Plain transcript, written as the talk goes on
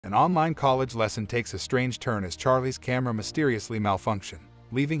An online college lesson takes a strange turn as Charlie's camera mysteriously malfunctions,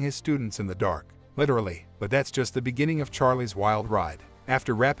 leaving his students in the dark. Literally, but that's just the beginning of Charlie's wild ride.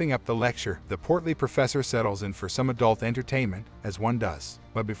 After wrapping up the lecture, the portly professor settles in for some adult entertainment, as one does.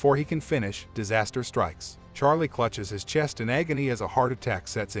 But before he can finish, disaster strikes. Charlie clutches his chest in agony as a heart attack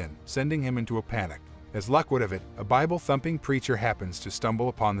sets in, sending him into a panic. As luck would have it, a Bible-thumping preacher happens to stumble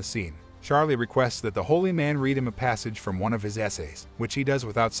upon the scene. Charlie requests that the holy man read him a passage from one of his essays, which he does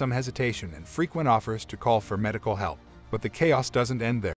without some hesitation and frequent offers to call for medical help. But the chaos doesn't end there.